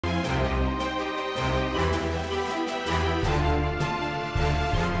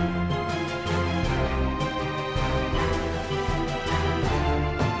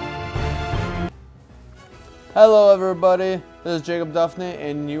Hello everybody, this is Jacob Duffney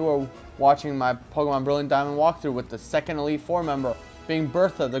and you are watching my Pokemon Brilliant Diamond walkthrough with the second Elite Four member, being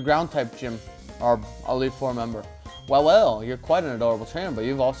Bertha, the ground type gym, or Elite Four member. Well, you're quite an adorable trainer, but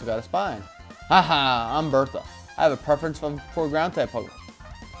you've also got a spine. Haha, I'm Bertha. I have a preference for ground type Pokemon.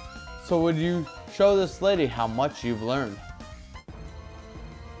 So would you show this lady how much you've learned?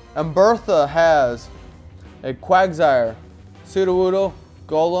 And Bertha has a Quagsire, Sudowoodo,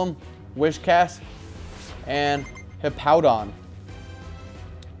 Golem, Wishcast, and Hippowdon,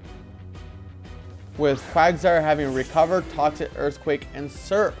 with Quagsire having Recover, Toxic, Earthquake, and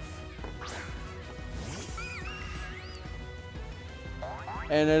Surf.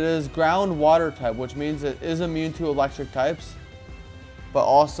 And it is ground water type, which means it is immune to electric types, but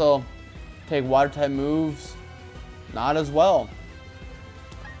also take water type moves not as well.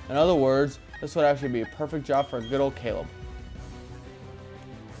 In other words, this would actually be a perfect job for good old Caleb.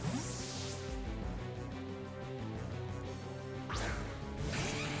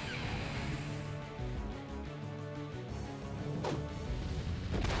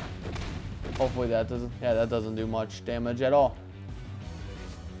 Hopefully that doesn't do much damage at all.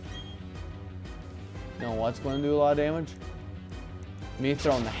 You know what's going to do a lot of damage? Me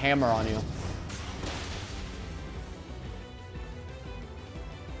throwing the hammer on you.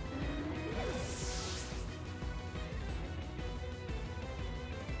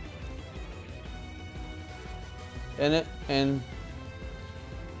 And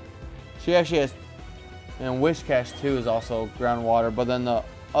she actually has, and Wishcast too is also groundwater, but then the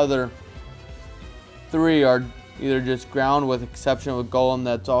other three are either just ground, with exception of Golem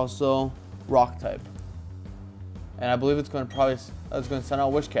that's also rock type. And I believe it's going to send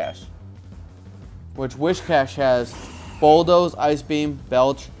out Wishcast, which Wishcast has Bulldoze, Ice Beam,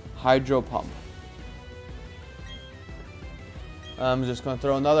 Belch, Hydro Pump. I'm just going to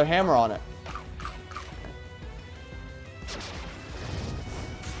throw another hammer on it.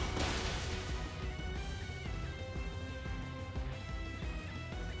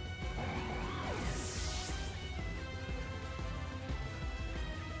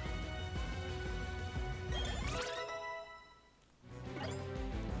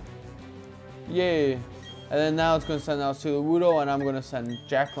 Yay! And then now it's going to send out Sudowoodo, and I'm going to send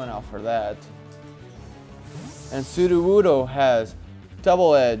Jacqueline out for that. And Sudowoodo has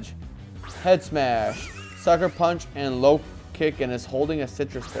Double Edge, Head Smash, Sucker Punch, and Low Kick, and is holding a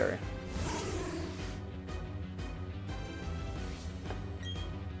Citrus Berry.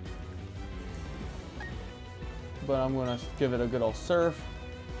 But I'm going to give it a good old Surf.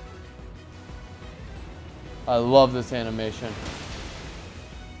 I love this animation.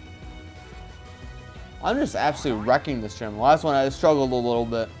 I'm just absolutely wrecking this gym. The last one I struggled a little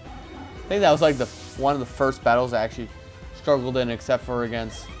bit. I think that was like one of the first battles I actually struggled in, except for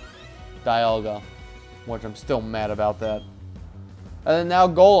against Dialga, which I'm still mad about that. And then now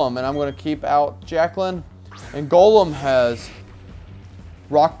Golem, and I'm going to keep out Jacqueline. And Golem has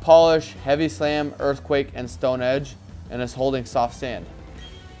Rock Polish, Heavy Slam, Earthquake, and Stone Edge, and is holding Soft Sand.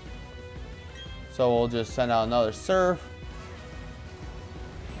 So we'll just send out another Surf.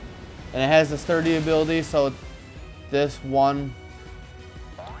 And it has the Sturdy ability, so this one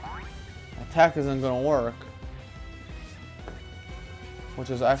attack isn't going to work. Which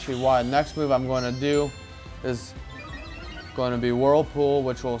is actually why the next move I'm going to do is going to be Whirlpool,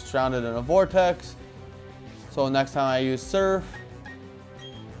 which will surround it in a Vortex. So next time I use Surf,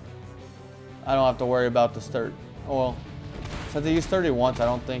 I don't have to worry about the Sturdy. Well, since I used Sturdy once, I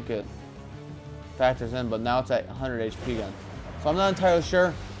don't think it factors in, but now it's at 100 HP again. So I'm not entirely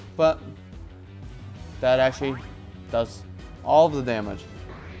sure. But that actually does all of the damage.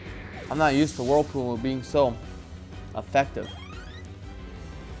 I'm not used to Whirlpool being so effective.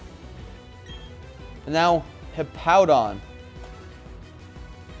 And now Hippowdon,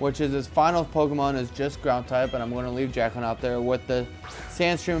 which is his final Pokemon, is just ground type, and I'm going to leave Jacqueline out there with the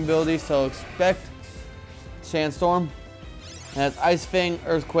Sandstream ability, so expect Sandstorm. And it's Ice Fang,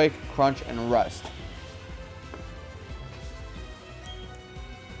 Earthquake, Crunch, and Rust.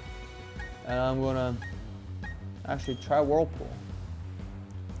 And I'm going to actually try Whirlpool.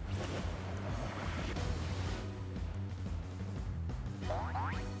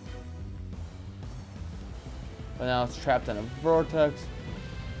 But now it's trapped in a Vortex.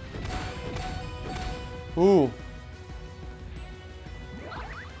 Ooh.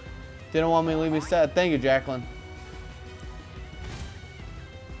 Didn't want me to leave me sad. Thank you, Jacqueline.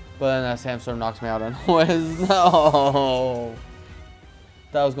 But then that Sandstorm knocks me out anyways. No.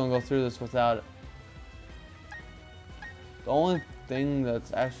 I was going to go through this without it. The only thing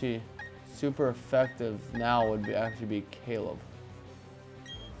that's actually super effective now would be actually Caleb.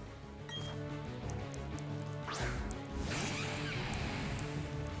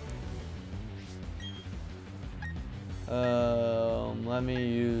 Let me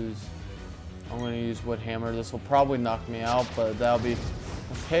use. I'm gonna use wood hammer. This will probably knock me out, but that'll be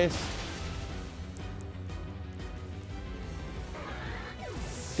the case.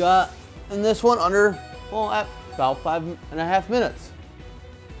 Got in this one under, well, at about 5.5 minutes.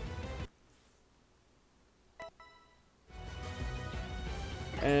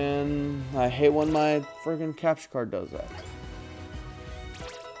 And I hate when my friggin' capture card does that.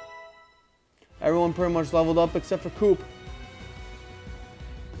 Everyone pretty much leveled up except for Coop.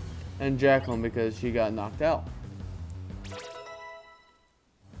 And Jacqueline because she got knocked out.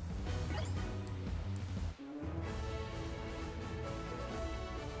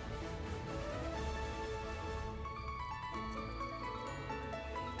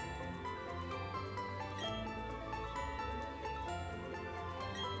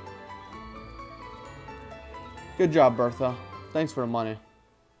 Good job, Bertha. Thanks for the money.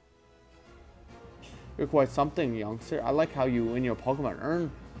 You're quite something, youngster. I like how you and your Pokemon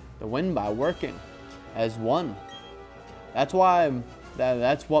earn the win by working as one. That's why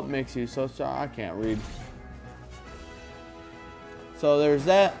that's what makes you so strong. I can't read. So there's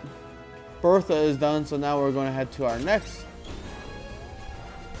that. Bertha is done, so now we're going to head to our next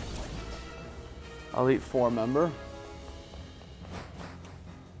Elite Four member,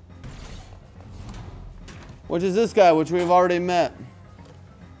 which is this guy, which we've already met.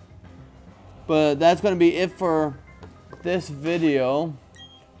 But that's going to be it for this video.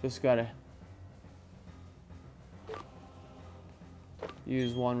 Just gotta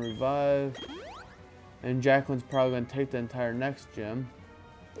use one revive. And Jacqueline's probably going to take the entire next gym,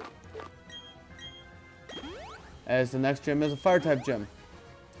 as the next gym is a fire type gym.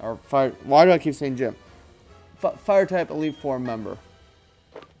 Or fire, why do I keep saying gym? Fire type Elite Four member.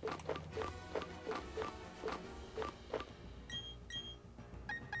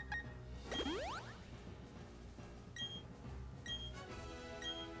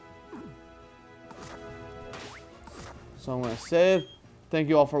 So I'm going to save. Thank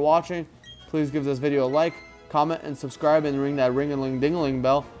you all for watching. Please give this video a like, comment, and subscribe, and ring that ring-a-ling-ding-a-ling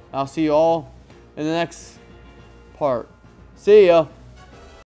bell. I'll see you all in the next part. See ya.